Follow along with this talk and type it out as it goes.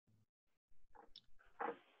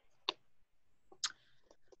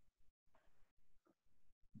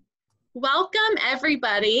Welcome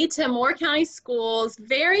everybody to Moore County Schools'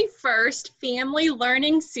 very first Family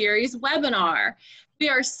Learning Series webinar. We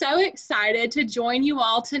are so excited to join you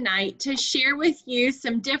all tonight to share with you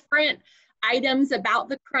some different items about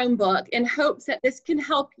the Chromebook in hopes that this can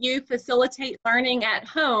help you facilitate learning at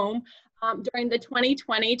home during the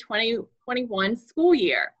 2020-2021 school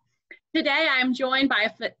year. Today, I'm joined by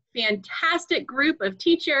a fantastic group of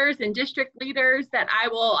teachers and district leaders that I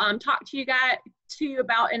will talk to you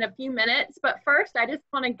about in a few minutes. But first, I just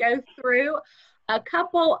want to go through a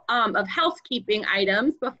couple of housekeeping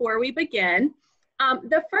items before we begin.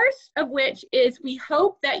 The first of which is we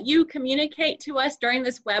hope that you communicate to us during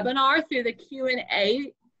this webinar through the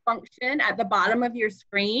Q&A function at the bottom of your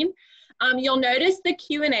screen. You'll notice the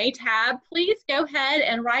Q&A tab. Please go ahead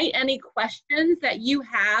and write any questions that you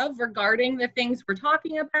have regarding the things we're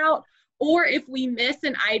talking about, or if we miss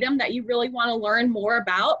an item that you really want to learn more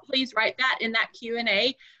about, please write that in that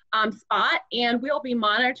Q&A spot, and we'll be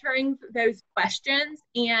monitoring those questions,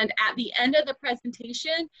 and at the end of the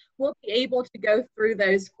presentation, we'll be able to go through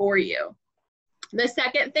those for you. The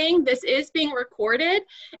second thing, this is being recorded,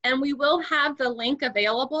 and we will have the link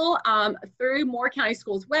available through Moore County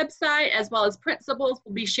Schools website, as well as principals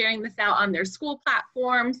will be sharing this out on their school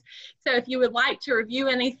platforms. So if you would like to review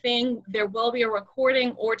anything, there will be a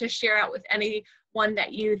recording or to share out with anyone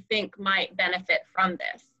that you think might benefit from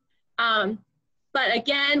this. But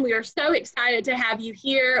again, we are so excited to have you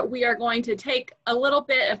here. We are going to take a little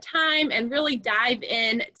bit of time and really dive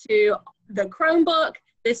into the Chromebook,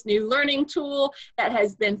 this new learning tool that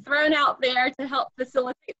has been thrown out there to help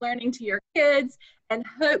facilitate learning to your kids, and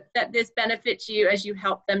hope that this benefits you as you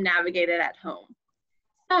help them navigate it at home.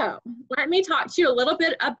 So let me talk to you a little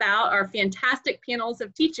bit about our fantastic panels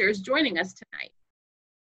of teachers joining us tonight.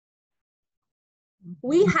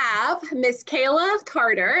 We have Miss Kayla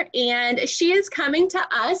Carter, and she is coming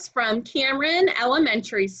to us from Cameron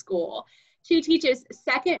Elementary School. She teaches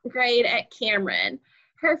second grade at Cameron.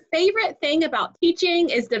 Her favorite thing about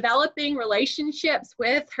teaching is developing relationships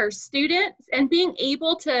with her students and being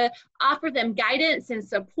able to offer them guidance and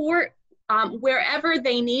support wherever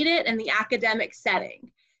they need it in the academic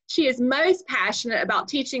setting. She is most passionate about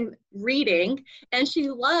teaching reading, and she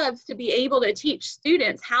loves to be able to teach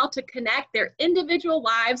students how to connect their individual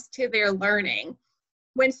lives to their learning.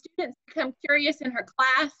 When students become curious in her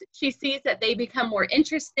class, she sees that they become more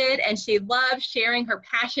interested, and she loves sharing her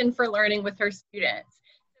passion for learning with her students.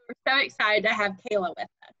 We're so excited to have Kayla with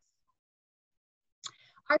us.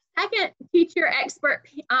 Our second teacher expert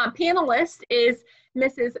panelist is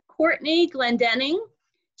Mrs. Courtney Glendenning.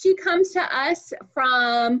 She comes to us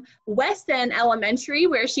from Weston Elementary,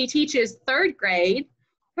 where she teaches third grade.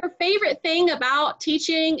 Her favorite thing about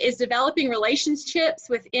teaching is developing relationships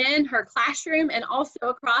within her classroom and also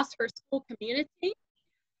across her school community.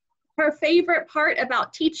 Her favorite part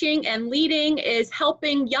about teaching and leading is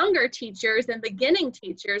helping younger teachers and beginning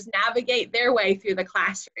teachers navigate their way through the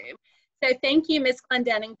classroom. So thank you, Ms.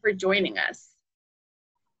 Glendenning, for joining us.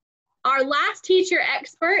 Our last teacher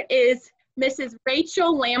expert is Mrs.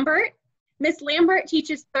 Rachel Lambert. Ms. Lambert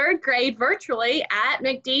teaches third grade virtually at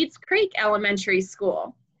McDeeds Creek Elementary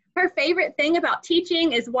School. Her favorite thing about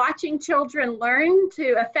teaching is watching children learn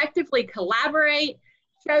to effectively collaborate,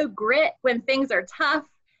 show grit when things are tough,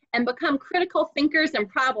 and become critical thinkers and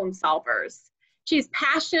problem solvers. She's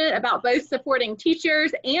passionate about both supporting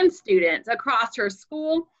teachers and students across her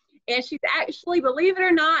school, and she's actually, believe it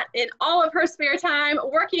or not, in all of her spare time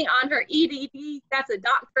working on her EDD, that's a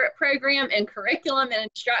doctorate program in curriculum and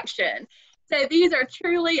instruction. So these are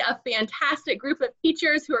truly a fantastic group of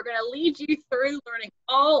teachers who are going to lead you through learning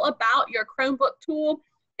all about your Chromebook tool.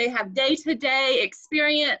 They have day-to-day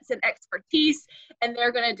experience and expertise, and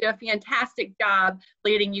they're going to do a fantastic job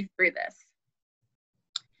leading you through this.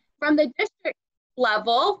 From the district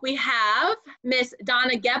level, we have Miss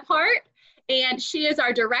Donna Gebhardt, and she is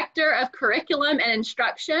our Director of Curriculum and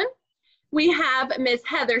Instruction. We have Miss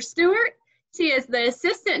Heather Stewart. She is the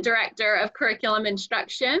Assistant Director of Curriculum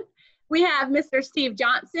Instruction. We have Mr. Steve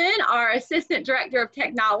Johnson, our Assistant Director of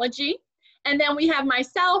Technology. And then we have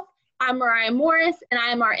myself. I'm Mariah Morris, and I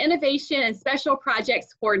am our Innovation and Special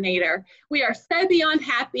Projects Coordinator. We are so beyond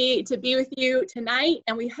happy to be with you tonight,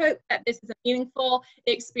 and we hope that this is a meaningful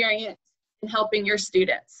experience in helping your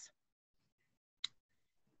students.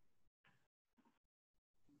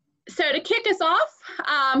 So to kick us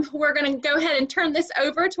off, we're going to go ahead and turn this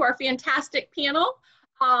over to our fantastic panel,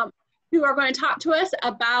 who are going to talk to us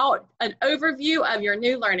about an overview of your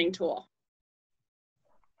new learning tool.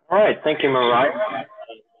 All right, thank you, Mariah.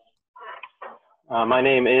 My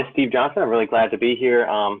name is Steve Johnson. I'm really glad to be here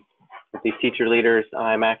with these teacher leaders.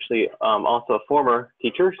 I'm actually also a former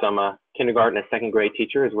teacher, so I'm a kindergarten and second grade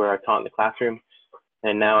teacher is where I taught in the classroom.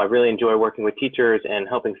 And now I really enjoy working with teachers and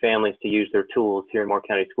helping families to use their tools here in Moore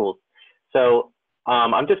County Schools. So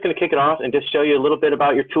I'm just going to kick it off and just show you a little bit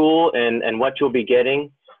about your tool and what you'll be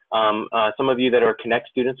getting. Some of you that are Connect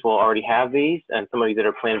students will already have these, and some of you that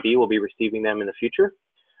are Plan B will be receiving them in the future.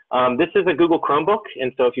 This is a Google Chromebook,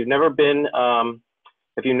 and so if you've never been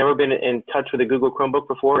in touch with a Google Chromebook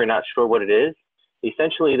before, you're not sure what it is.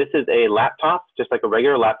 Essentially, this is a laptop, just like a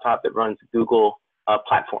regular laptop that runs Google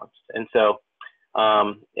platforms, and so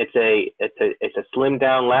it's a slimmed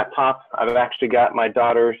down laptop. I've actually got my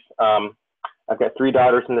daughters. I've got 3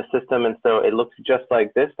 daughters in the system, and so it looks just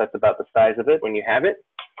like this. That's about the size of it when you have it.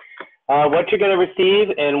 What you're going to receive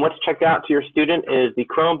and what's checked out to your student is the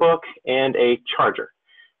Chromebook and a charger.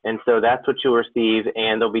 And so that's what you'll receive,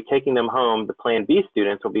 and they'll be taking them home. The Plan B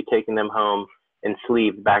students will be taking them home in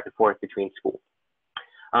sleeves back and forth between schools.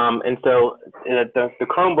 And so the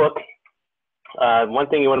Chromebook, one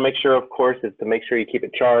thing you want to make sure, of course, is to make sure you keep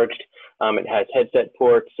it charged. It has headset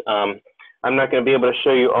ports. I'm not going to be able to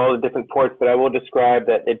show you all the different ports, but I will describe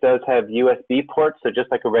that it does have USB ports. So just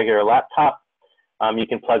like a regular laptop, you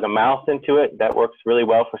can plug a mouse into it. That works really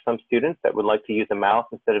well for some students that would like to use a mouse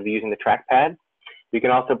instead of using the trackpad. You can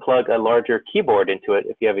also plug a larger keyboard into it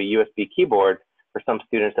if you have a USB keyboard for some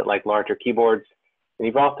students that like larger keyboards. And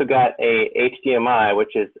you've also got a HDMI,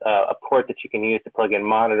 which is a port that you can use to plug in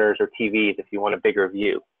monitors or TVs if you want a bigger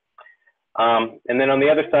view. And then on the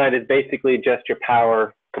other side is basically just your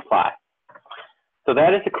power supply. So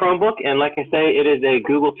that is the Chromebook, and like I say, it is a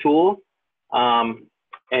Google tool,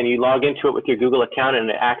 and you log into it with your Google account, and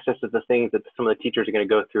it accesses the things that some of the teachers are going to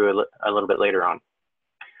go through a little bit later on.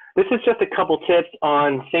 This is just a couple tips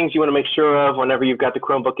on things you want to make sure of whenever you've got the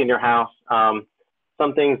Chromebook in your house.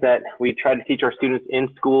 Some things that we try to teach our students in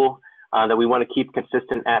school that we want to keep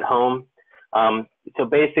consistent at home. So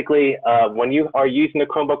basically, when you are using the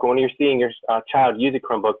Chromebook or when you're seeing your child use a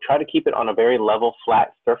Chromebook, try to keep it on a very level,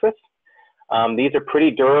 flat surface. These are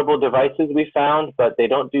pretty durable devices we found, but they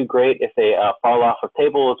don't do great if they fall off of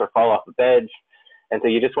tables or fall off of beds. And so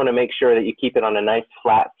you just want to make sure that you keep it on a nice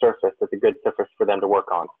flat surface that's a good surface for them to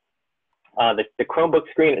work on. The Chromebook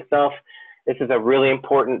screen itself, this is a really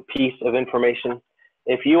important piece of information.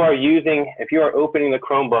 If you are opening the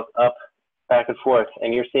Chromebook up back and forth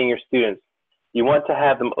and you're seeing your students, you want to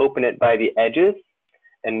have them open it by the edges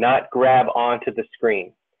and not grab onto the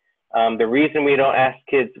screen. The reason we ask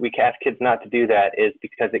kids not to do that is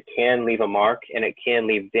because it can leave a mark and it can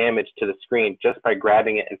leave damage to the screen just by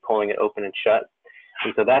grabbing it and pulling it open and shut.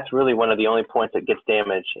 And so that's really one of the only points that gets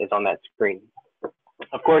damaged is on that screen.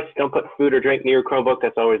 Of course, don't put food or drink near your Chromebook.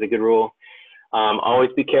 That's always a good rule.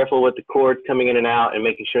 Always be careful with the cords coming in and out and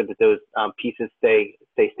making sure that those pieces stay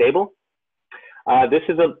stable. This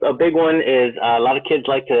is a big one is a lot of kids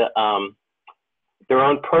like to their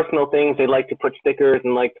own personal things. They like to put stickers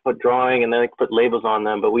and like to put drawing and they like to put labels on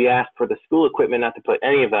them, but we ask for the school equipment not to put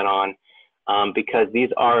any of that on because these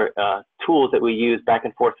are tools that we use back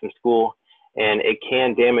and forth from school, and it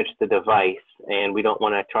can damage the device, and we don't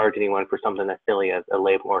want to charge anyone for something as silly as a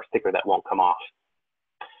label or a sticker that won't come off.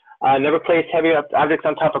 Never place heavy objects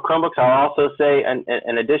on top of Chromebooks. I'll also say,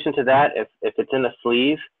 in addition to that, if it's in the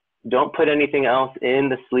sleeve, don't put anything else in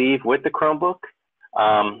the sleeve with the Chromebook.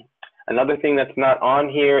 Another thing that's not on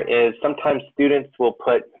here is sometimes students will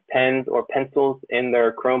put pens or pencils in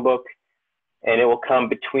their Chromebook and it will come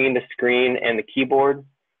between the screen and the keyboard.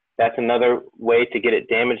 That's another way to get it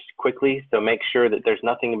damaged quickly. So make sure that there's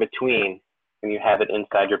nothing in between when you have it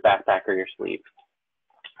inside your backpack or your sleeve.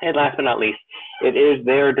 And last but not least, it is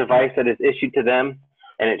their device that is issued to them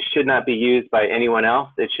and it should not be used by anyone else.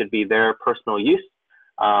 It should be their personal use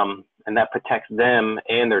and that protects them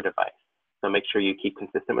and their device. So make sure you keep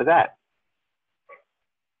consistent with that.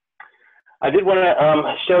 I did want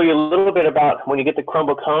to show you a little bit about when you get the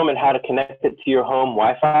Chromebook home and how to connect it to your home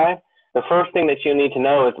Wi-Fi. The first thing that you need to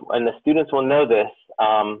know is, and the students will know this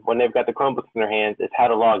when they've got the Chromebooks in their hands, is how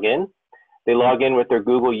to log in. They log in with their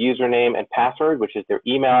Google username and password, which is their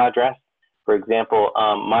email address. For example,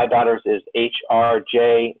 my daughter's is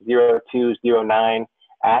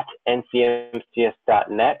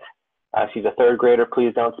hrj0209@ncmcs.net. She's a third grader,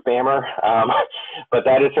 please don't spam her. But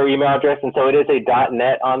that is her email address, and so it is a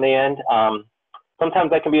 .net on the end. Sometimes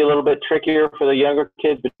that can be a little bit trickier for the younger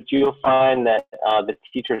kids, but you'll find that the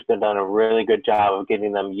teachers have done a really good job of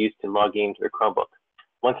getting them used to logging into their Chromebook.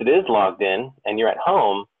 Once it is logged in and you're at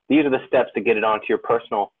home, these are the steps to get it onto your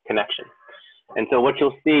personal connection. And so what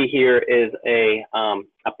you'll see here is a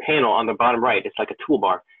panel on the bottom right. It's like a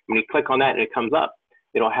toolbar. When you click on that and it comes up,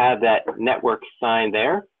 it'll have that network sign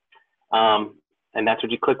there. And that's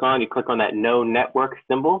what you click on. You click on that no network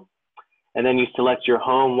symbol. and then you select your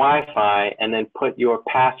home Wi-Fi and then put your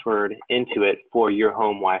password into it for your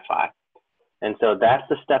home Wi-Fi. And so that's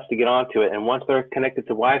the steps to get onto it. And once they're connected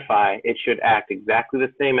to Wi-Fi, it should act exactly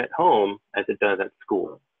the same at home as it does at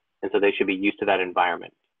school. And so they should be used to that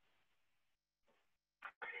environment.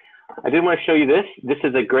 I did want to show you this. This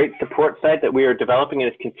is a great support site that we are developing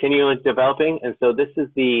and is continually developing. And so this is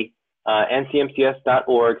the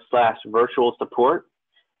ncmcs.org/virtual support.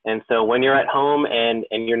 And so when you're at home and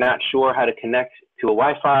you're not sure how to connect to a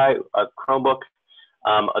Wi-Fi, a Chromebook,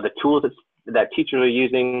 or the tools that teachers are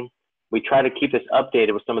using, we try to keep this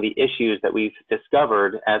updated with some of the issues that we've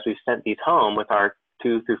discovered as we've sent these home with our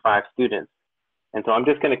 2 through 5 students. And so I'm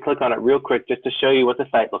just going to click on it real quick just to show you what the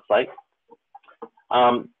site looks like.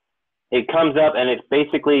 It comes up and it's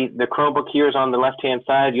basically the Chromebook here is on the left-hand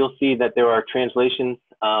side. You'll see that there are translations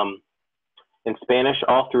in Spanish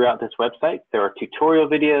all throughout this website. There are tutorial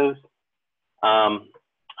videos.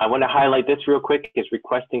 I want to highlight this real quick is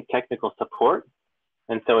requesting technical support.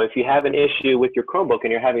 And so if you have an issue with your Chromebook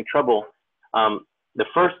and you're having trouble, the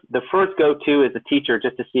first go-to is the teacher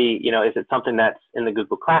just to see, you know, is it something that's in the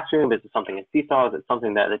Google Classroom? Is it something in Seesaw? Is it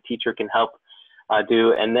something that the teacher can help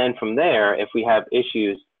do? And then from there, if we have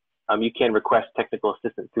issues, you can request technical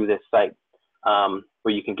assistance through this site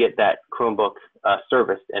where you can get that Chromebook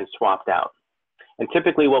serviced and swapped out. And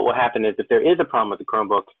typically what will happen is if there is a problem with the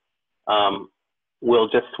Chromebook, we'll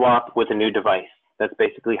just swap with a new device. That's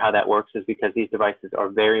basically how that works, is because these devices are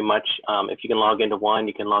very much, if you can log into one,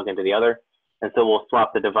 you can log into the other. And so we'll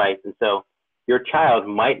swap the device. And so your child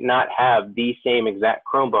might not have the same exact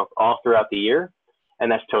Chromebook all throughout the year,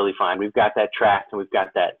 and that's totally fine. We've got that tracked and we've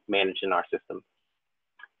got that managed in our system.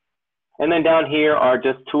 And then down here are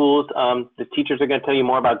just tools. The teachers are going to tell you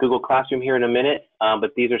more about Google Classroom here in a minute,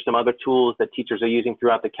 but these are some other tools that teachers are using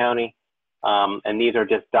throughout the county. And these are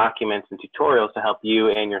just documents and tutorials to help you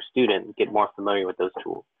and your student get more familiar with those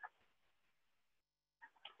tools.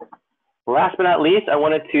 Last but not least, I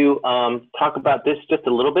wanted to talk about this just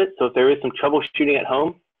a little bit. So if there is some troubleshooting at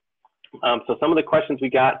home, so some of the questions we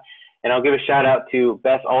got, and I'll give a shout out to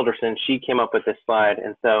Beth Alderson. She came up with this slide.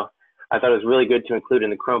 And so I thought it was really good to include in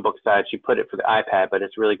the Chromebook side. She put it for the iPad, but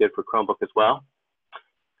it's really good for Chromebook as well.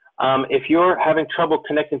 If you're having trouble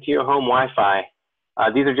connecting to your home Wi-Fi,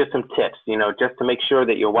 these are just some tips, you know, just to make sure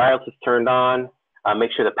that your wireless is turned on,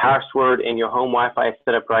 make sure the password in your home Wi-Fi is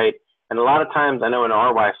set up right. And a lot of times, I know in our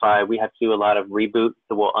Wi-Fi, we have to do a lot of reboot,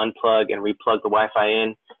 so we'll unplug and replug the Wi-Fi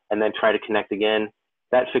in and then try to connect again.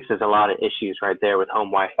 That fixes a lot of issues right there with home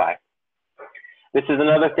Wi-Fi. This is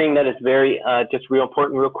another thing that is very, just real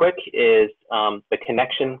important real quick is the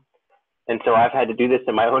connection. And so I've had to do this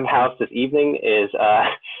in my own house this evening is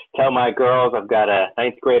tell my girls, I've got a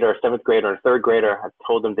 9th grader, a 7th grader, and a 3rd grader. I've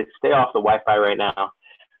told them to stay off the Wi-Fi right now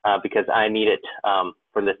because I need it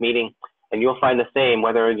for this meeting. And you'll find the same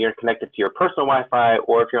whether you're connected to your personal Wi-Fi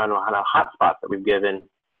or if you're on a hotspot that we've given.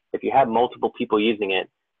 If you have multiple people using it,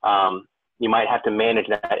 you might have to manage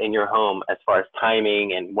that in your home as far as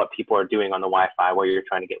timing and what people are doing on the Wi-Fi while you're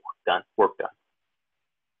trying to get work done.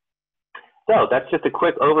 So that's just a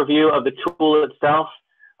quick overview of the tool itself,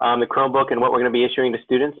 the Chromebook, and what we're going to be issuing to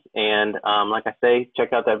students. And like I say,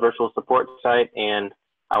 check out that virtual support site, and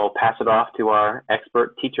I will pass it off to our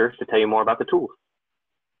expert teachers to tell you more about the tools.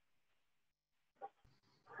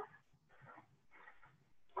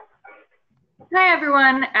 Hi,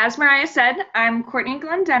 everyone. As Mariah said, I'm Courtney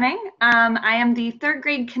Glendenning. I am the 3rd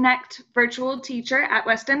grade Connect virtual teacher at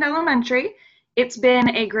West End Elementary. It's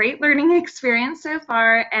been a great learning experience so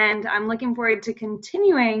far, and I'm looking forward to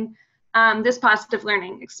continuing this positive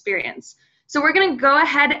learning experience. So we're going to go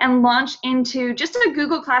ahead and launch into just a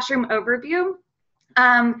Google Classroom overview.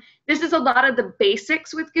 This is a lot of the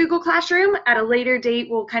basics with Google Classroom. At a later date,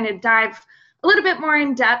 we'll kind of dive a little bit more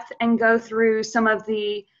in depth and go through some of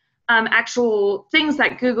the actual things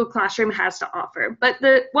that Google Classroom has to offer. But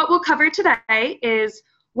what we'll cover today is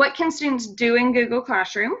what can students do in Google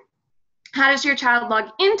Classroom? How does your child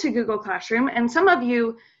log into Google Classroom? And some of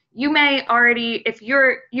you may already, if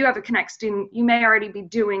you have a Connect student, you may already be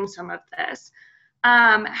doing some of this.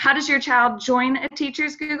 How does your child join a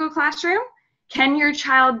teacher's Google Classroom? Can your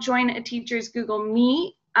child join a teacher's Google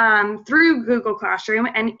Meet through Google Classroom?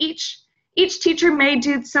 And each teacher may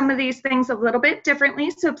do some of these things a little bit differently,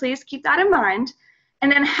 so please keep that in mind. And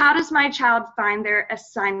then how does my child find their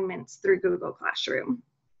assignments through Google Classroom?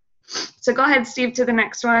 So go ahead, Steve, to the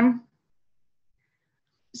next one.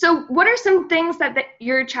 So what are some things that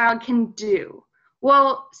your child can do?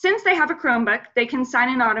 Well, since they have a Chromebook, they can sign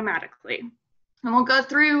in automatically. And we'll go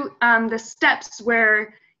through the steps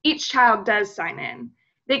where each child does sign in.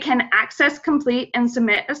 They can access, complete, and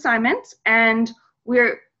submit assignments, and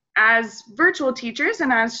as virtual teachers,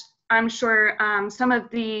 and as I'm sure some of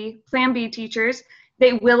the Plan B teachers,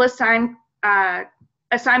 they will assign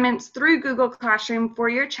assignments through Google Classroom for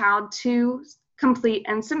your child to complete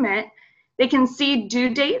and submit. They can see due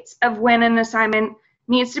dates of when an assignment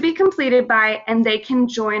needs to be completed by, and they can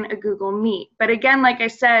join a Google Meet. But again, like I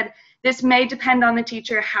said, this may depend on the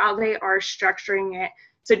teacher how they are structuring it,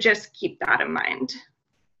 so just keep that in mind.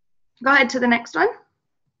 Go ahead to the next one.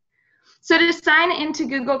 So to sign into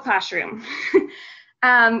Google Classroom,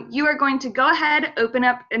 you are going to go ahead, open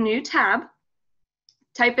up a new tab,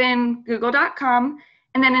 type in google.com,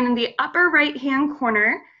 and then in the upper right-hand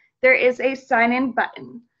corner, there is a sign-in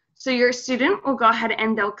button. So your student will go ahead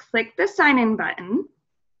and they'll click the sign-in button.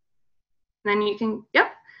 Then you can,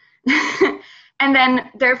 yep. And then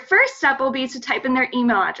their first step will be to type in their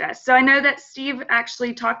email address. So I know that Steve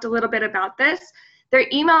actually talked a little bit about this. Their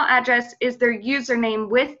email address is their username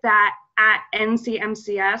with that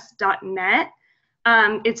 @ncmcs.net.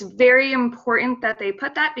 It's very important that they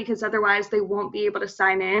put that because otherwise they won't be able to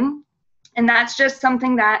sign in. And that's just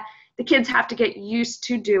something that the kids have to get used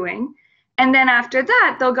to doing. And then after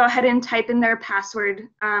that, they'll go ahead and type in their password.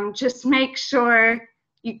 Just make sure,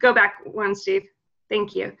 you go back one, Steve,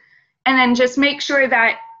 thank you. And then just make sure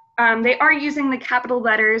that they are using the capital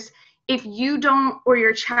letters. If you don't, or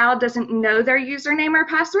your child doesn't know their username or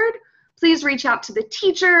password, please reach out to the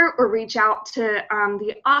teacher or reach out to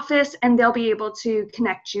the office, and they'll be able to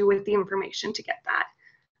connect you with the information to get that.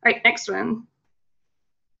 All right, next one.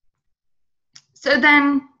 So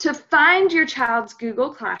then to find your child's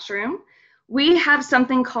Google Classroom, we have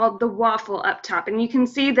something called the waffle up top, and you can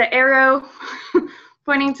see the arrow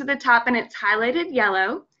pointing to the top and it's highlighted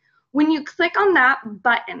yellow. When you click on that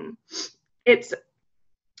button, it's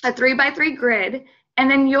a 3x3 grid, and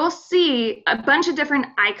then you'll see a bunch of different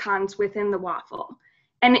icons within the waffle.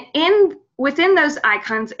 And within those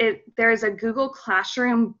icons, there's a Google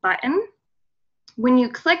Classroom button. When you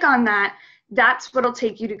click on that, that's what'll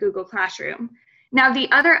take you to Google Classroom. Now,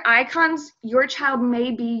 the other icons your child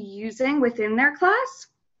may be using within their class.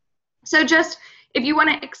 So just, if you want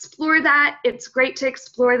to explore that, it's great to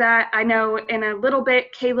explore that. I know in a little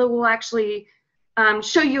bit, Kayla will actually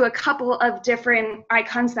show you a couple of different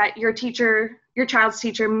icons that your child's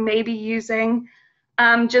teacher may be using.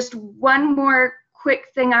 Just one more quick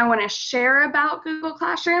thing I want to share about Google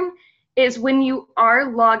Classroom is when you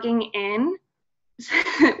are logging in,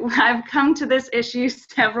 I've come to this issue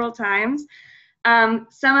several times.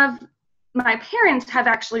 Some of my parents have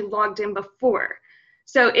actually logged in before.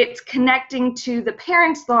 So it's connecting to the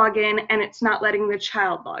parents' login and it's not letting the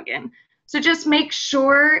child log in. So just make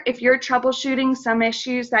sure if you're troubleshooting some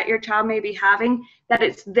issues that your child may be having, that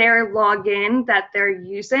it's their login that they're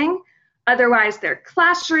using. Otherwise, their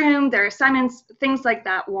classroom, their assignments, things like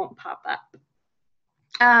that won't pop up.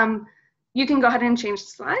 You can go ahead and change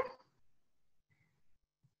the slide.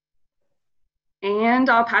 And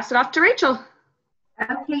I'll pass it off to Rachel.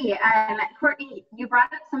 Okay, Courtney, you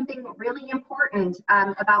brought up something really important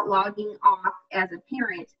about logging off as a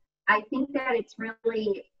parent. I think that it's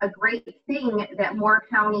really a great thing that Moore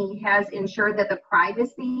County has ensured that the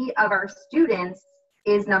privacy of our students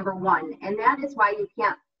is number one. And that is why you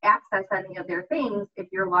can't access any of their things if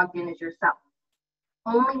you're logged in as yourself.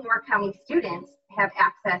 Only Moore County students have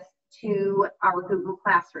access to our Google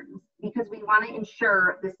Classrooms because we want to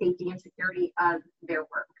ensure the safety and security of their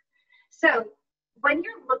work. So when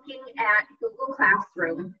you're looking at Google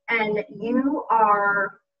Classroom and you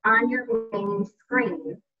are on your main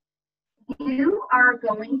screen, you are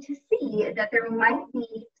going to see that there might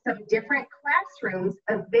be some different classrooms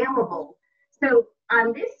available. So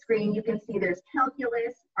on this screen, you can see there's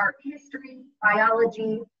calculus, art history,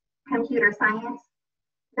 biology, computer science.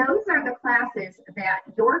 Those are the classes that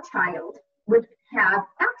your child would have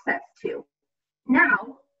access to.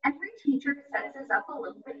 Now, every teacher sets this up a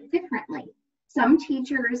little bit differently. Some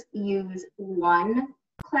teachers use one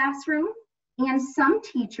classroom, and some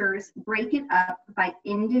teachers break it up by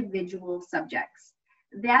individual subjects.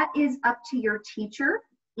 That is up to your teacher,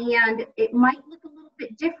 and it might look a little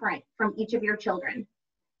bit different from each of your children.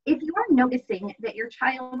 If you are noticing that your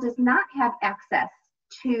child does not have access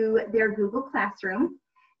to their Google Classroom,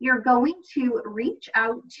 you're going to reach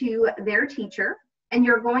out to their teacher, and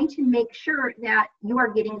you're going to make sure that you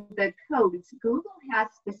are getting the codes. Google has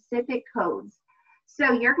specific codes.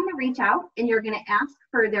 So you're going to reach out and you're going to ask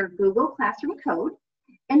for their Google Classroom code.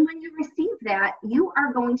 And when you receive that, you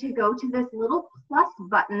are going to go to this little plus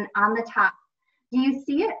button on the top. Do you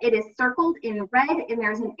see it? It is circled in red and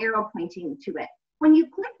there's an arrow pointing to it. When you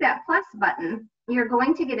click that plus button, you're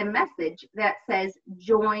going to get a message that says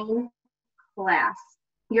join class.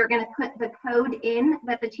 You're going to put the code in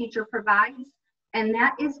that the teacher provides, and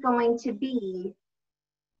that is going to be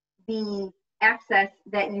the access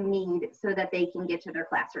that you need so that they can get to their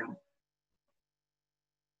classroom.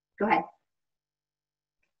 Go ahead.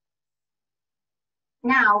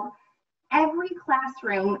 Now, every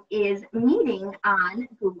classroom is meeting on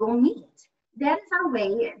Google Meet. That is our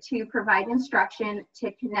way to provide instruction,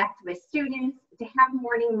 to connect with students, to have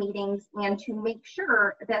morning meetings, and to make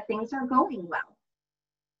sure that things are going well.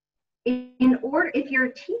 If your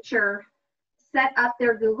teacher set up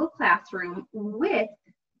their Google Classroom with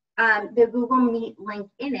the Google Meet link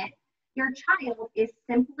in it, your child is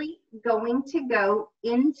simply going to go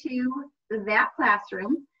into that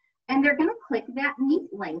classroom and they're going to click that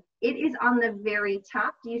Meet link. It is on the very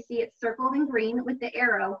top. Do you see it circled in green with the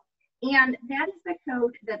arrow? And that is the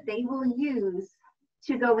code that they will use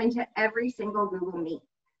to go into every single Google Meet.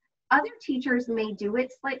 Other teachers may do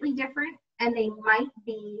it slightly different, and they might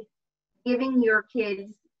be giving your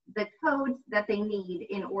kids the codes that they need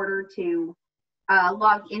in order to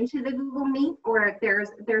log into the Google Meet, or there's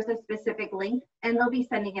a specific link, and they'll be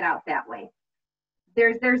sending it out that way.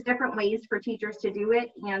 There's different ways for teachers to do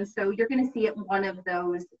it, and so you're going to see it one of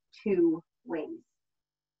those two ways.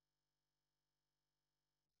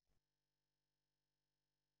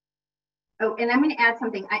 Oh, and I'm going to add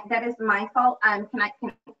something. That is my fault.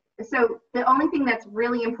 So the only thing that's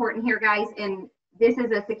really important here, guys, and this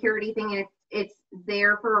is a security thing, and it's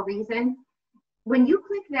there for a reason. When you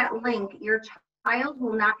click that link, your child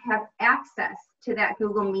will not have access to that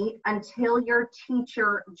Google Meet until your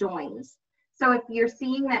teacher joins. So if you're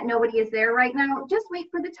seeing that nobody is there right now, just wait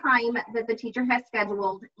for the time that the teacher has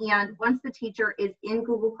scheduled, and once the teacher is in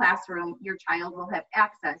Google Classroom, your child will have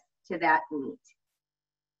access to that Meet.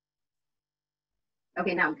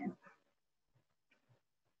 Okay, now I'm good.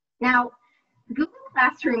 Now, Google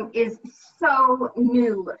Classroom is so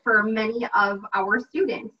new for many of our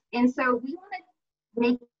students, and so we want to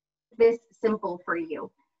make this simple for you.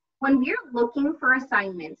 When we're looking for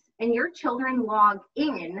assignments and your children log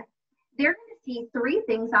in, they're going to see three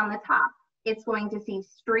things on the top. It's going to see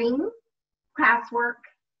stream, classwork,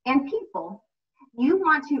 and people. You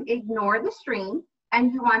want to ignore the stream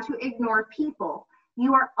and you want to ignore people.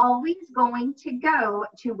 You are always going to go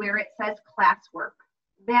to where it says classwork.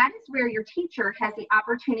 That is where your teacher has the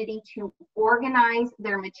opportunity to organize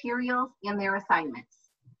their materials and their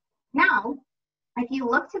assignments. Now, if you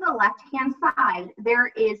look to the left-hand side,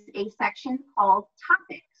 there is a section called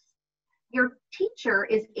Topics. Your teacher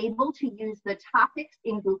is able to use the topics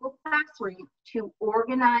in Google Classroom to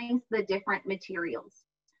organize the different materials.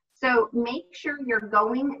 So make sure you're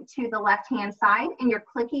going to the left-hand side and you're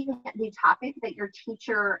clicking the topic that your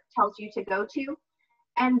teacher tells you to go to.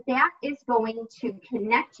 And that is going to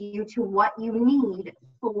connect you to what you need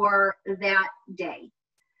for that day.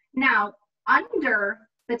 Now, under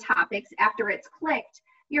the topics, after it's clicked,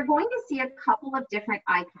 you're going to see a couple of different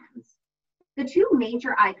icons. The two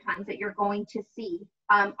major icons that you're going to see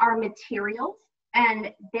are materials,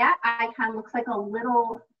 and that icon looks like a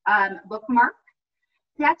little bookmark.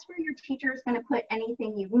 That's where your teacher is going to put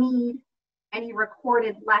anything you need, any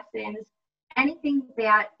recorded lessons, anything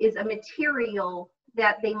that is a material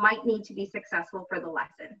that they might need to be successful for the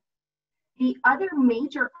lesson. The other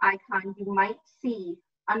major icon you might see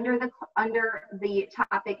under the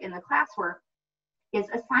topic in the classwork is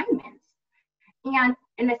assignments. And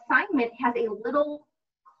an assignment has a little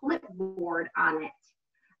clipboard on it.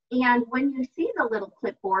 And when you see the little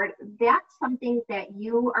clipboard, that's something that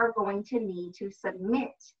you are going to need to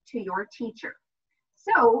submit to your teacher.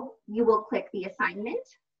 So you will click the assignment,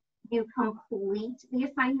 you complete the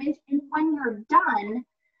assignment, and when you're done,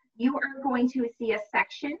 you are going to see a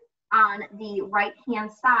section on the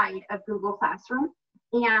right-hand side of Google Classroom,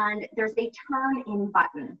 and there's a turn in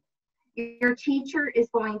button. Your teacher is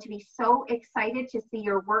going to be so excited to see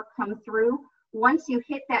your work come through. Once you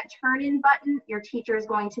hit that turn in button, your teacher is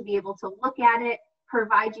going to be able to look at it,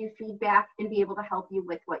 provide you feedback, and be able to help you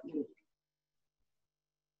with what you need.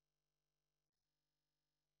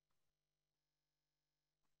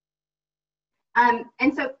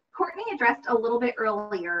 And so Courtney addressed a little bit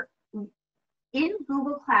earlier, in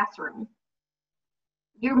Google Classroom,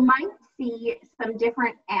 you might see some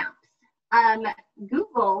different apps.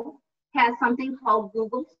 Google has something called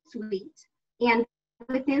Google Suite, and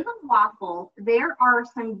within the waffle, there are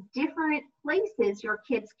some different places your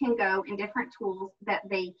kids can go and different tools that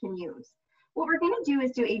they can use. What we're going to do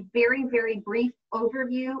is do a very, very brief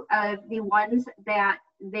overview of the ones that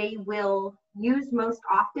they will use most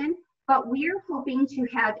often, but we're hoping to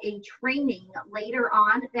have a training later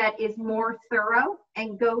on that is more thorough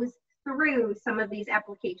and goes through some of these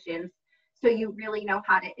applications so you really know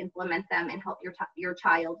how to implement them and help your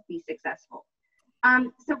child be successful.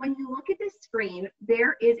 So when you look at this screen,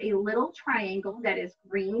 there is a little triangle that is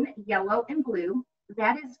green, yellow, and blue.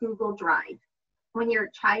 That is Google Drive. When your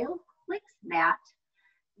child clicks that,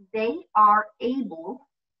 they are able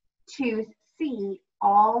to see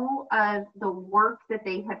all of the work that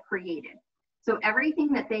they have created. So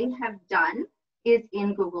everything that they have done is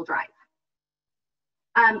in Google Drive.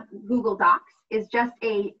 Google Docs is just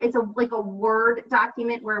like a Word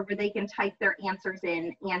document where they can type their answers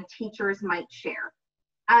in and teachers might share.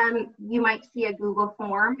 You might see a Google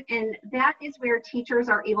form, and that is where teachers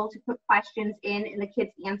are able to put questions in and the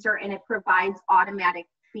kids answer, and it provides automatic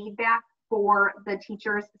feedback for the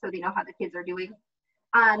teachers so they know how the kids are doing.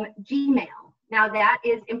 Gmail. Now that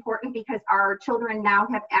is important because our children now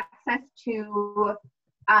have access to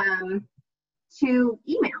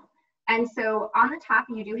email. And so on the top,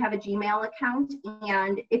 you do have a Gmail account.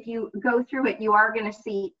 And if you go through it, you are going to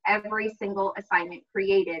see every single assignment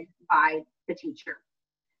created by the teacher.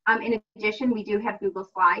 In addition, we do have Google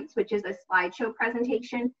Slides, which is a slideshow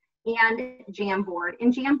presentation, and Jamboard.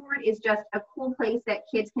 And Jamboard is just a cool place that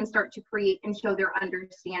kids can start to create and show their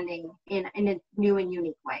understanding in a new and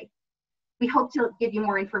unique way. We hope to give you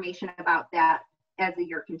more information about that as the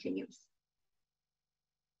year continues.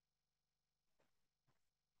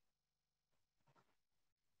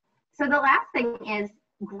 So the last thing is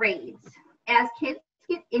grades. As kids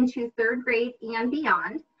get into 3rd grade and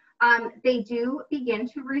beyond, they do begin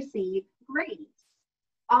to receive grades.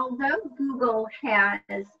 Although Google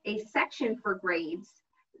has a section for grades,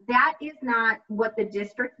 that is not what the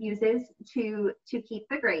district uses to keep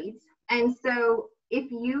the grades. And so if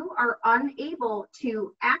you are unable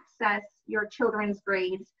to access your children's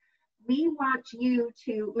grades, we want you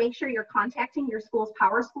to make sure you're contacting your school's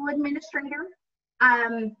Power School administrator.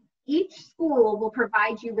 Each school will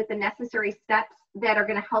provide you with the necessary steps that are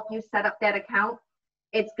going to help you set up that account.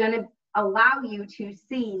 It's going to allow you to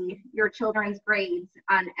see your children's grades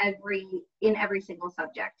in every single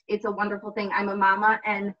subject. It's a wonderful thing. I'm a mama,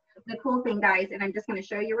 and the cool thing, guys, and I'm just going to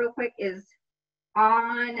show you real quick, is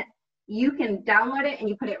you can download it and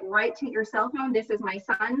you put it right to your cell phone. This is my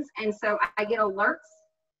son's, and so I get alerts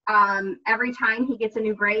every time he gets a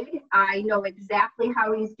new grade. I know exactly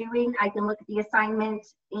how he's doing. I can look at the assignment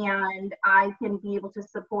and I can be able to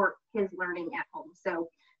support his learning at home. So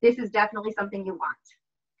this is definitely something you want.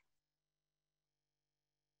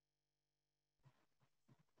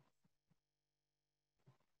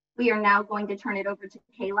 We are now going to turn it over to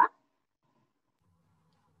Kayla.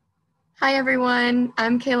 Hi everyone,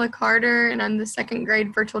 I'm Kayla Carter and I'm the 2nd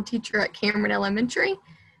grade virtual teacher at Cameron Elementary.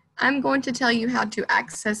 I'm going to tell you how to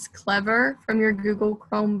access Clever from your Google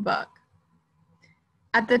Chromebook.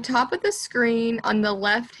 At the top of the screen on the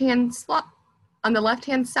left-hand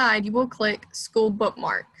side, you will click School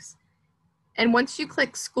Bookmarks. And once you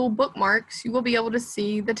click School Bookmarks, you will be able to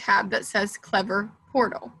see the tab that says Clever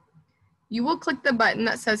Portal. You will click the button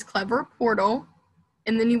that says Clever Portal,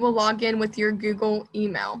 and then you will log in with your Google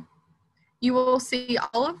email. You will see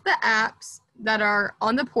all of the apps that are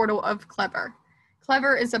on the portal of Clever.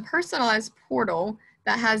 Clever is a personalized portal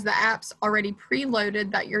that has the apps already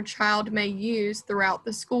preloaded that your child may use throughout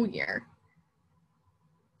the school year.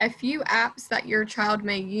 A few apps that your child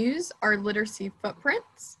may use are Literacy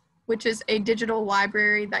Footprints, which is a digital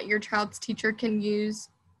library that your child's teacher can use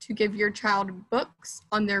to give your child books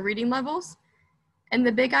on their reading levels. And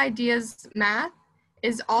the Big Ideas Math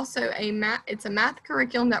is also it's a math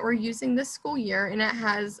curriculum that we're using this school year, and it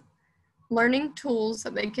has learning tools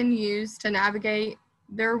that they can use to navigate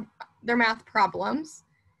their math problems.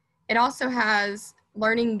 It also has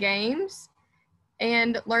learning games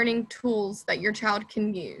and learning tools that your child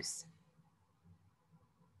can use.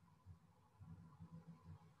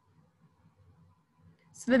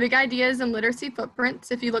 So the Big Ideas and Literacy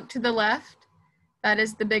Footprints, if you look to the left, that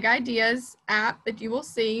is the Big Ideas app that you will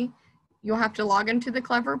see. You'll have to log into the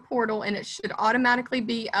Clever portal and it should automatically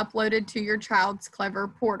be uploaded to your child's Clever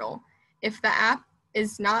portal. If the app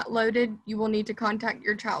is not loaded, you will need to contact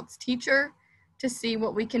your child's teacher to see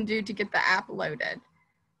what we can do to get the app loaded.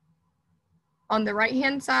 On the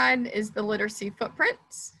right-hand side is the Literacy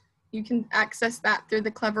Footprints. You can access that through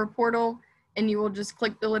the Clever portal, and you will just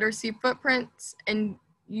click the Literacy Footprints, and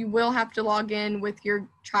you will have to log in with your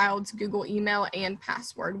child's Google email and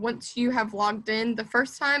password. Once you have logged in the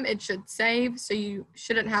first time, it should save, so you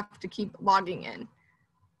shouldn't have to keep logging in.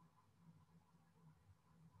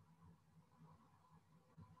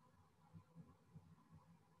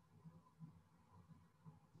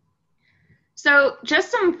 So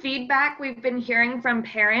just some feedback we've been hearing from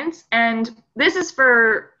parents, and this is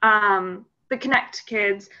for the Connect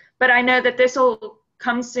kids, but I know that this will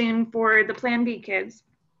come soon for the Plan B kids.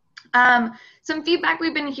 Some feedback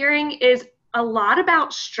we've been hearing is a lot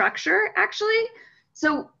about structure, actually.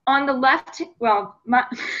 So on the left, well,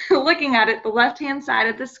 looking at it, the left-hand side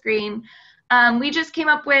of the screen, we just came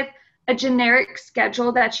up with a generic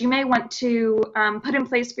schedule that you may want to put in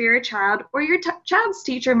place for your child, or your child's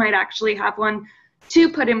teacher might actually have one to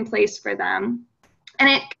put in place for them. And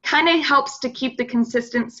it kind of helps to keep the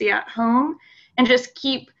consistency at home and just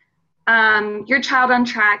keep your child on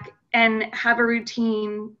track and have a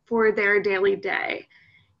routine for their daily day.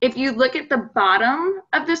 If you look at the bottom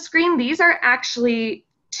of the screen, these are actually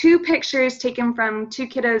 2 pictures taken from 2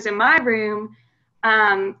 kiddos in my room.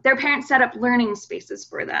 Their parents set up learning spaces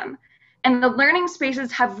for them. And the learning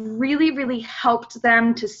spaces have really, really helped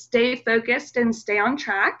them to stay focused and stay on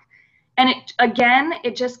track. And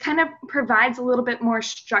it just kind of provides a little bit more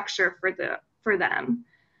structure for them.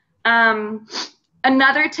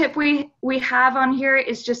 Another tip we have on here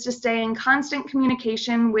is just to stay in constant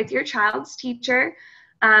communication with your child's teacher.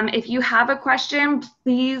 If you have a question,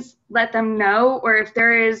 please let them know, or if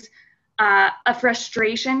there is a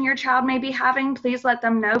frustration your child may be having, please let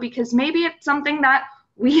them know, because maybe it's something that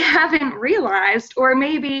we haven't realized, or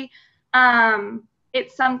maybe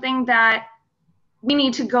it's something that we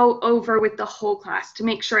need to go over with the whole class to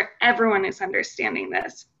make sure everyone is understanding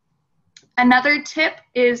this. Another tip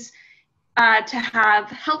is to have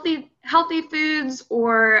healthy foods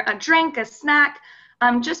or a drink, a snack,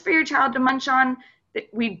 just for your child to munch on.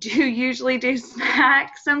 We do usually do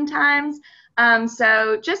snacks sometimes,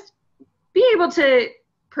 so just be able to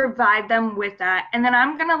provide them with that. And then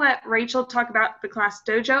I'm gonna let Rachel talk about the Class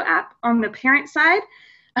Dojo app on the parent side,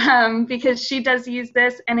 because she does use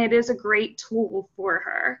this and it is a great tool for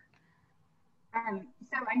her.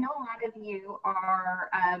 So I know a lot of you are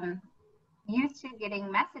used to getting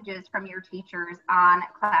messages from your teachers on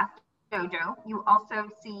Class Dojo. You also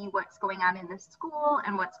see what's going on in the school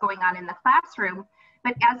and what's going on in the classroom.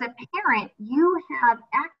 But as a parent, you have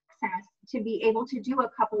access to be able to do a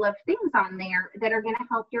couple of things on there that are going to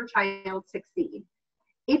help your child succeed.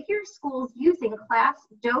 If your school's using Class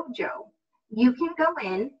Dojo, you can go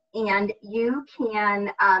in and you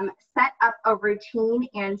can set up a routine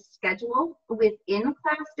and schedule within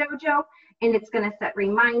Class Dojo, and it's going to set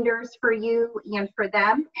reminders for you and for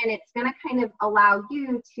them, and it's going to kind of allow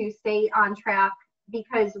you to stay on track,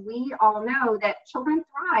 because we all know that children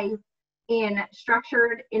thrive in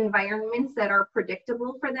structured environments that are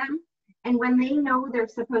predictable for them. And when they know they're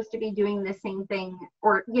supposed to be doing the same thing,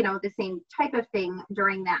 or the same type of thing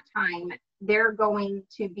during that time, they're going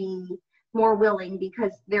to be more willing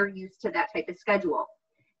because they're used to that type of schedule.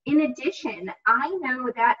 In addition, I know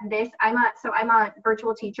that I'm a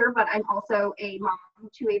virtual teacher, but I'm also a mom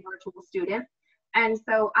to a virtual student. And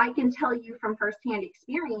so I can tell you from firsthand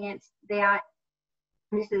experience that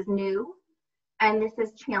this is new and this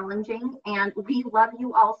is challenging, and we love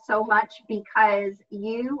you all so much because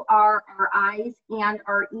you are our eyes and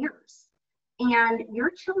our ears. And your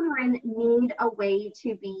children need a way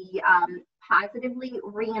to be positively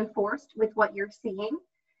reinforced with what you're seeing.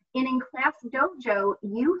 And in Class Dojo,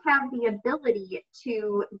 you have the ability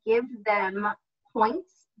to give them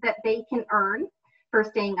points that they can earn for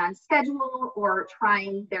staying on schedule or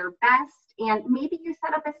trying their best. And maybe you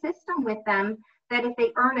set up a system with them that if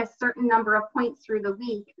they earn a certain number of points through the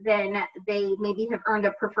week, then they maybe have earned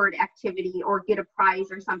a preferred activity or get a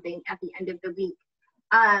prize or something at the end of the week.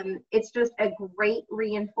 It's just a great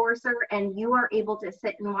reinforcer, and you are able to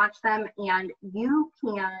sit and watch them, and you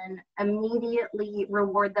can immediately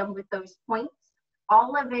reward them with those points.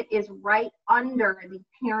 All of it is right under the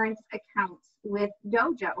parents' accounts with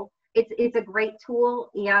Dojo. It's a great tool,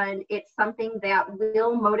 and it's something that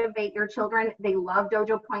will motivate your children. They love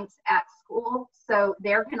Dojo points at school, so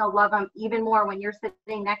they're gonna love them even more when you're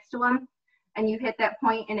sitting next to them and you hit that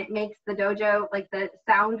point and it makes the Dojo, like the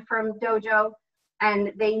sound from Dojo,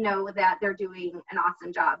 and they know that they're doing an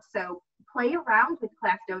awesome job. So play around with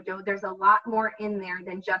Class Dojo. There's a lot more in there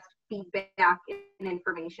than just feedback and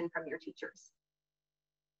information from your teachers.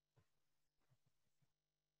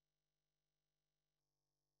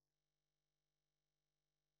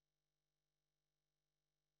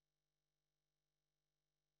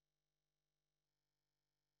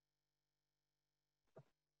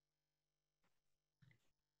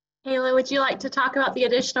 Kayla, would you like to talk about the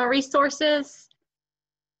additional resources?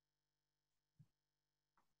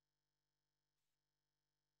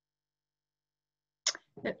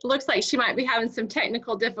 It looks like she might be having some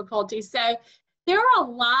technical difficulties. So there are a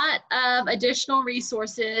lot of additional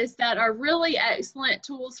resources that are really excellent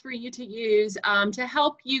tools for you to use to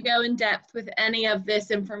help you go in depth with any of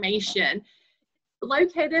this information.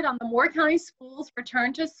 located on the Moore County Schools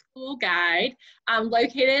Return to School Guide,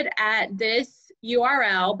 located at this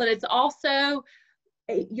URL, but it's also,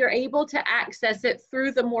 you're able to access it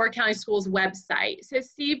through the Moore County Schools website. So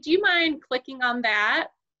Steve, do you mind clicking on that?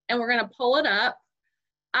 And we're gonna pull it up.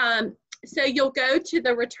 So you'll go to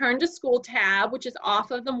the Return to School tab, which is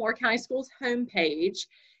off of the Moore County Schools homepage.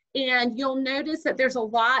 And you'll notice that there's a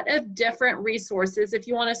lot of different resources. If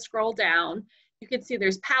you want to scroll down, you can see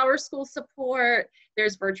there's Power School support,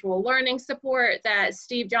 there's virtual learning support that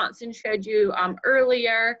Steve Johnson showed you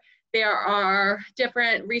earlier. There are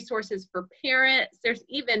different resources for parents. There's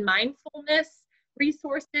even mindfulness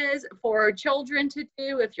resources for children to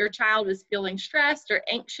do. If your child is feeling stressed or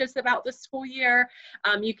anxious about the school year,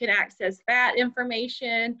 you can access that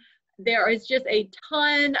information. There is just a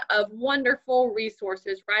ton of wonderful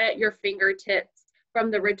resources right at your fingertips from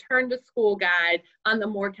the Return to School Guide on the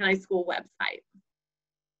Moore County School website.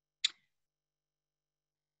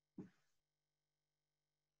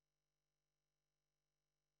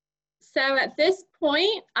 So at this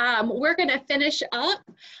point, we're going to finish up.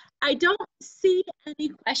 I don't see any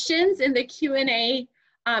questions in the Q&A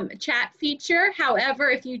chat feature. However,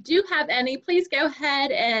 if you do have any, please go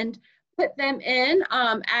ahead and put them in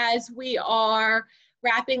as we are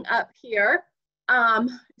wrapping up here.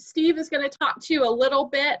 Steve is going to talk to you a little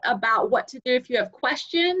bit about what to do if you have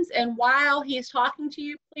questions, and while he's talking to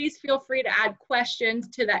you, please feel free to add questions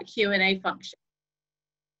to that Q&A function.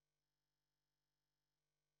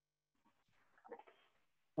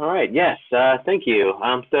 All right, yes, thank you.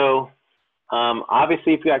 Obviously,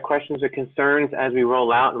 if you got questions or concerns as we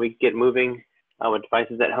roll out and we get moving with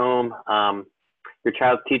devices at home, your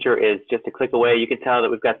child's teacher is just a click away. You can tell that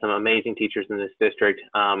we've got some amazing teachers in this district.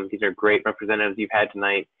 These are great representatives you've had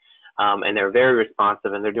tonight, and they're very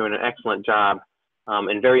responsive, and they're doing an excellent job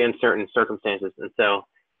in very uncertain circumstances. And so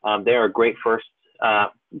they are a great first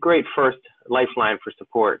lifeline for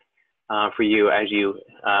support for you as you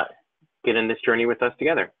get in this journey with us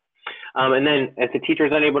together. And then if the teacher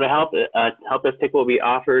is unable to help us take what we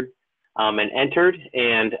offered and entered.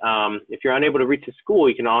 And if you're unable to reach the school,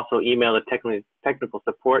 you can also email the technical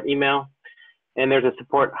support email. And there's a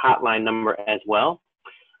support hotline number as well.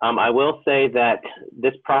 I will say that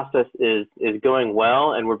this process is going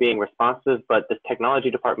well and we're being responsive, but the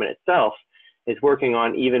technology department itself is working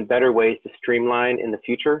on even better ways to streamline in the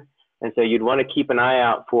future. And so you'd want to keep an eye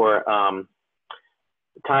out for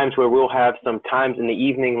times where we'll have some times in the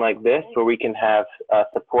evening like this where we can have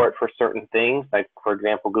support for certain things, like for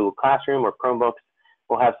example Google Classroom or Chromebooks.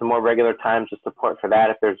 We'll have some more regular times of support for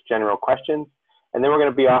that if there's general questions, and then we're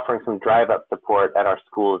going to be offering some drive-up support at our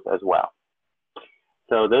schools as well.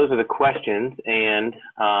 So those are the questions. And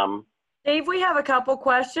Steve, we have a couple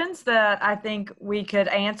questions that I think we could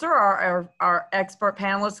answer, or our expert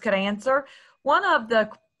panelists could answer. One of the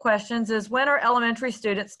questions is, when are elementary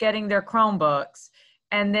students getting their Chromebooks?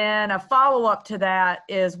 And then a follow-up to that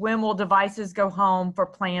is, when will devices go home for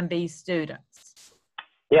Plan B students?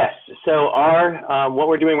 Yes, so what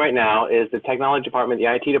we're doing right now is the technology department,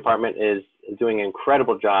 the IT department is doing an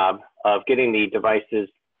incredible job of getting the devices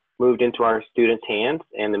moved into our students' hands,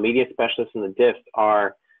 and the media specialists and the DIFs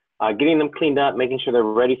are getting them cleaned up, making sure they're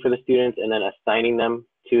ready for the students, and then assigning them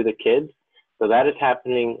to the kids. So that is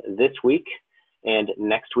happening this week and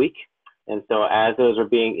next week. And so as those are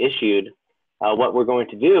being issued, what we're going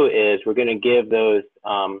to do is we're going to give those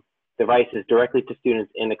devices directly to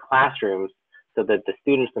students in the classrooms so that the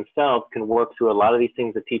students themselves can work through a lot of these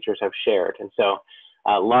things the teachers have shared. And so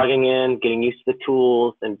logging in, getting used to the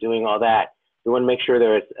tools and doing all that, we want to make sure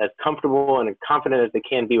they're as comfortable and confident as they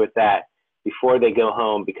can be with that before they go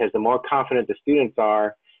home, because the more confident the students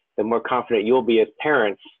are, the more confident you'll be as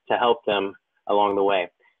parents to help them along the way.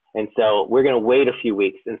 And so we're going to wait a few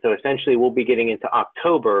weeks. And so essentially we'll be getting into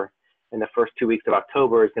October, and the first 2 weeks of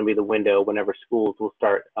October is going to be the window whenever schools will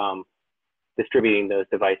start distributing those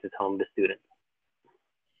devices home to students.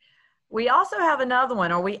 We also have another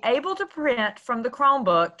one. Are we able to print from the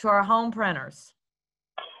Chromebook to our home printers?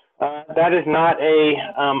 That is not a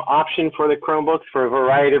option for the Chromebooks for a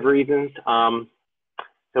variety of reasons.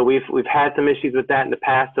 So we've had some issues with that in the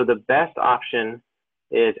past. So the best option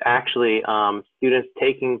is actually students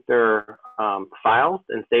taking their files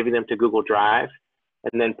and saving them to Google Drive,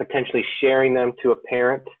 and then potentially sharing them to a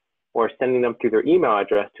parent or sending them through their email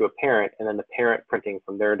address to a parent, and then the parent printing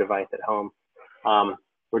from their device at home.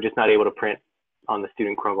 We're just not able to print on the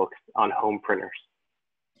student Chromebooks on home printers.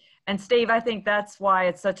 And Steve, I think that's why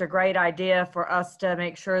it's such a great idea for us to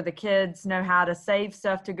make sure the kids know how to save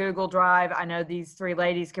stuff to Google Drive. I know these three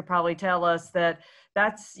ladies could probably tell us that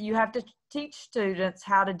you have to teach students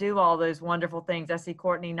how to do all those wonderful things. I see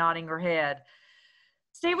Courtney nodding her head.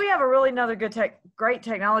 Steve, we have a really another great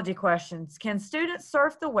technology questions. Can students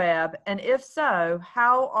surf the web? And if so,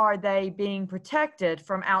 how are they being protected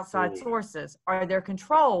from outside sources? Are there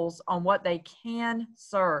controls on what they can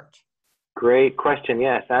search? Great question.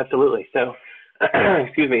 Yes, absolutely. So,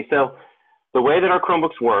 excuse me. So the way that our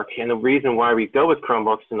Chromebooks work and the reason why we go with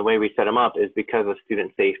Chromebooks and the way we set them up is because of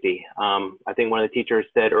student safety. I think one of the teachers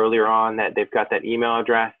said earlier on that they've got that email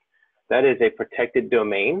address. That is a protected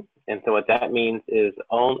domain. And so what that means is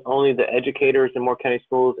only the educators in Moore County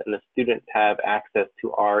Schools and the students have access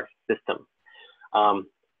to our system.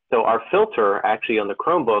 So our filter actually on the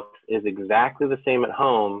Chromebooks is exactly the same at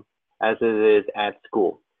home as it is at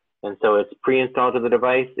school. And so it's pre-installed to the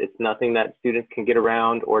device. It's nothing that students can get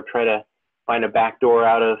around or try to find a back door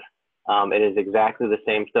out of. It is exactly the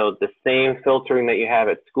same. So the same filtering that you have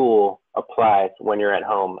at school applies when you're at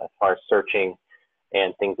home as far as searching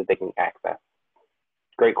and things that they can access.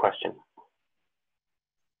 Great question.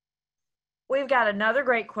 We've got another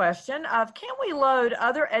great question of, can we load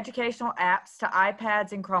other educational apps to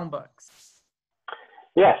iPads and Chromebooks?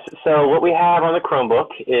 Yes, so what we have on the Chromebook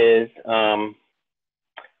is,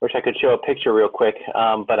 wish I could show a picture real quick,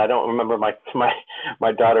 but I don't remember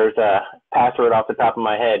my daughter's password off the top of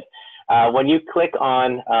my head. When you click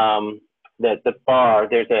on the bar,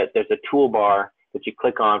 there's a toolbar that you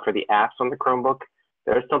click on for the apps on the Chromebook.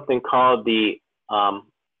 There's something called the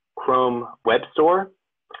Chrome Web Store.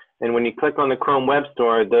 And when you click on the Chrome Web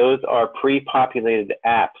Store, those are pre-populated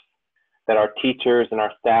apps that our teachers and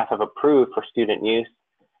our staff have approved for student use.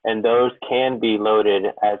 And those can be loaded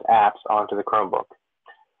as apps onto the Chromebook.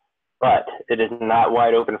 But it is not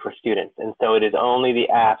wide open for students. And so it is only the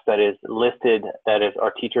apps that is listed, that is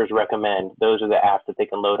our teachers recommend. Those are the apps that they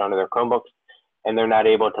can load onto their Chromebooks, and they're not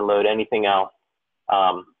able to load anything else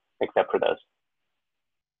except for those.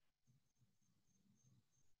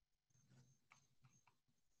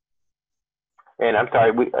 And I'm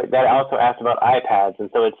sorry, that also asked about iPads. And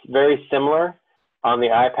so it's very similar on the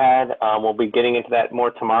iPad. We'll be getting into that more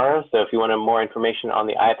tomorrow. So if you want more information on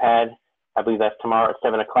the iPad, I believe that's tomorrow at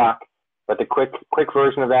 7 o'clock. But the quick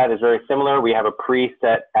version of that is very similar. We have a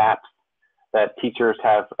preset apps that teachers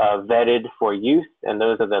have vetted for use, and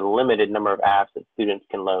those are the limited number of apps that students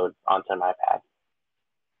can load onto an iPad.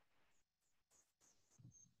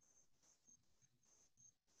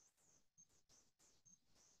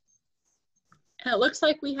 And it looks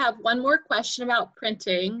like we have one more question about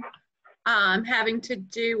printing, having to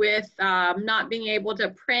do with not being able to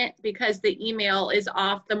print because the email is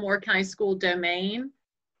off the Moore County School domain.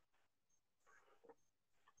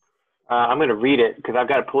 I'm going to read it because I've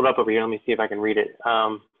got it pulled up over here. Let me see if I can read it.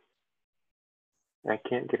 I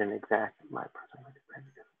can't get an exact.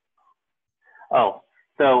 Oh,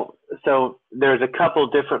 so there's a couple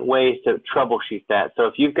different ways to troubleshoot that. So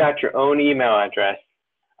if you've got your own email address,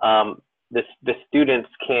 the students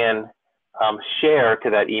can share to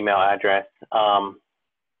that email address. Try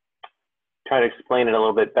to explain it a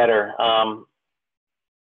little bit better.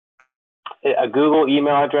 A Google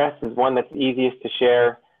email address is one that's easiest to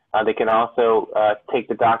share. They can also take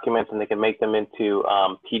the documents and they can make them into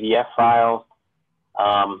PDF files.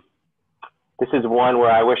 This is one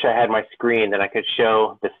where I wish I had my screen that I could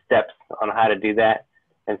show the steps on how to do that.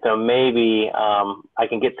 And so maybe I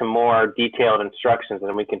can get some more detailed instructions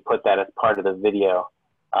and we can put that as part of the video.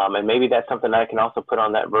 And maybe that's something I can also put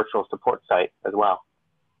on that virtual support site as well.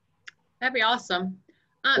 That'd be awesome.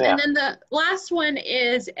 Yeah. And then the last one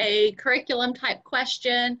is a curriculum type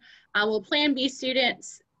question. Will Plan B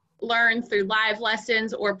students learn through live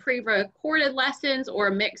lessons or pre-recorded lessons or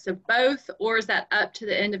a mix of both, or is that up to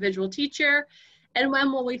the individual teacher? And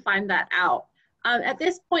when will we find that out? At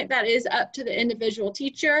this point, that is up to the individual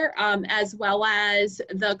teacher, as well as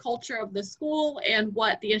the culture of the school and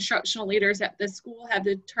what the instructional leaders at the school have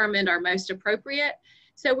determined are most appropriate.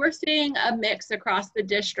 So we're seeing a mix across the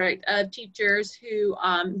district of teachers who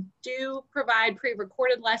do provide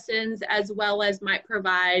pre-recorded lessons, as well as might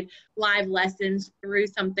provide live lessons through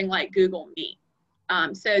something like Google Meet.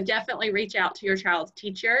 So definitely reach out to your child's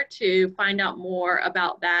teacher to find out more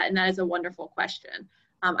about that, and that is a wonderful question.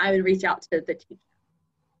 I would reach out to the teacher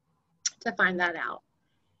to find that out.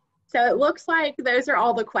 So it looks like those are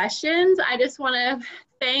all the questions. I just want to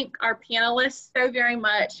thank our panelists so very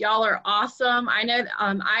much. Y'all are awesome. I know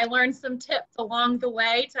I learned some tips along the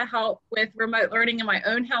way to help with remote learning in my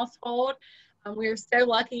own household. We are so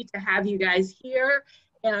lucky to have you guys here.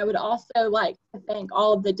 And I would also like to thank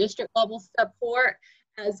all of the district level support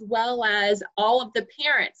as well as all of the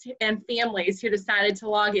parents and families who decided to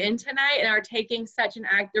log in tonight and are taking such an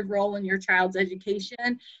active role in your child's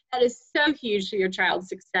education. That is so huge to your child's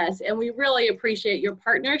success, and we really appreciate your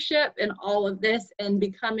partnership in all of this and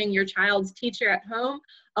becoming your child's teacher at home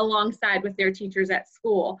alongside with their teachers at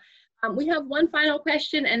school. We have one final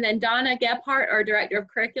question, and then Donna Gebhardt, our Director of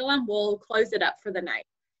Curriculum, will close it up for the night.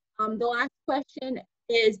 The last question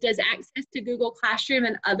is, does access to Google Classroom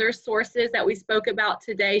and other sources that we spoke about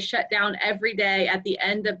today shut down every day at the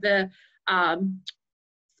end of the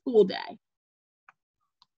school day?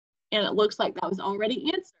 And it looks like that was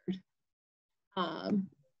already answered.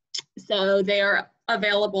 So they are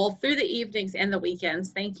available through the evenings and the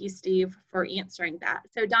weekends. Thank you, Steve, for answering that.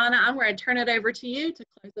 So Donna, I'm going to turn it over to you to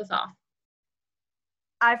close this off.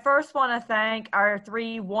 I first want to thank our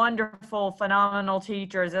 3 wonderful, phenomenal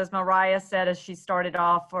teachers, as Mariah said as she started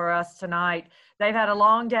off for us tonight. They've had a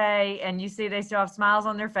long day, and you see they still have smiles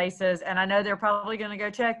on their faces, and I know they're probably going to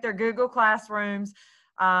go check their Google Classrooms,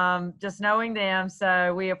 just knowing them.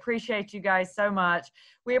 So we appreciate you guys so much.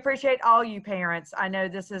 We appreciate all you parents. I know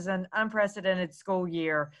this is an unprecedented school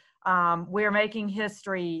year. We're making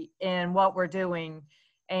history in what we're doing.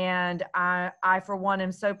 And I, for one,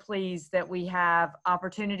 am so pleased that we have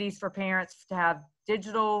opportunities for parents to have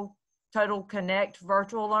digital, total connect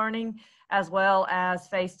virtual learning, as well as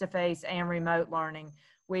face-to-face and remote learning.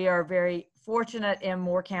 We are very fortunate in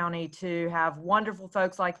Moore County to have wonderful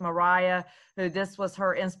folks like Mariah, who this was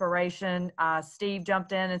her inspiration. Steve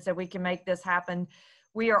jumped in and said, we can make this happen.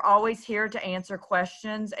 We are always here to answer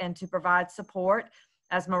questions and to provide support.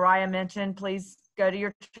 As Mariah mentioned, please go to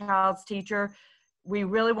your child's teacher. We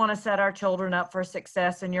really want to set our children up for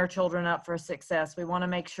success and your children up for success. We want to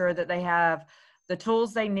make sure that they have the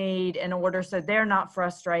tools they need in order so they're not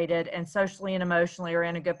frustrated and socially and emotionally are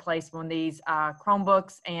in a good place when these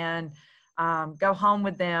Chromebooks and go home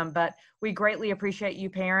with them. But we greatly appreciate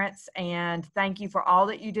you parents, and thank you for all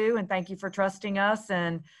that you do, and thank you for trusting us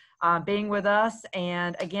and being with us.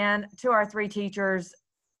 And again, to our 3 teachers,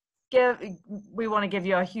 we want to give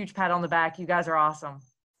you a huge pat on the back. You guys are awesome.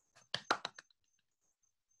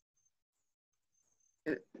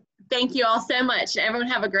 Thank you all so much. Everyone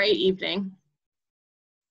have a great evening.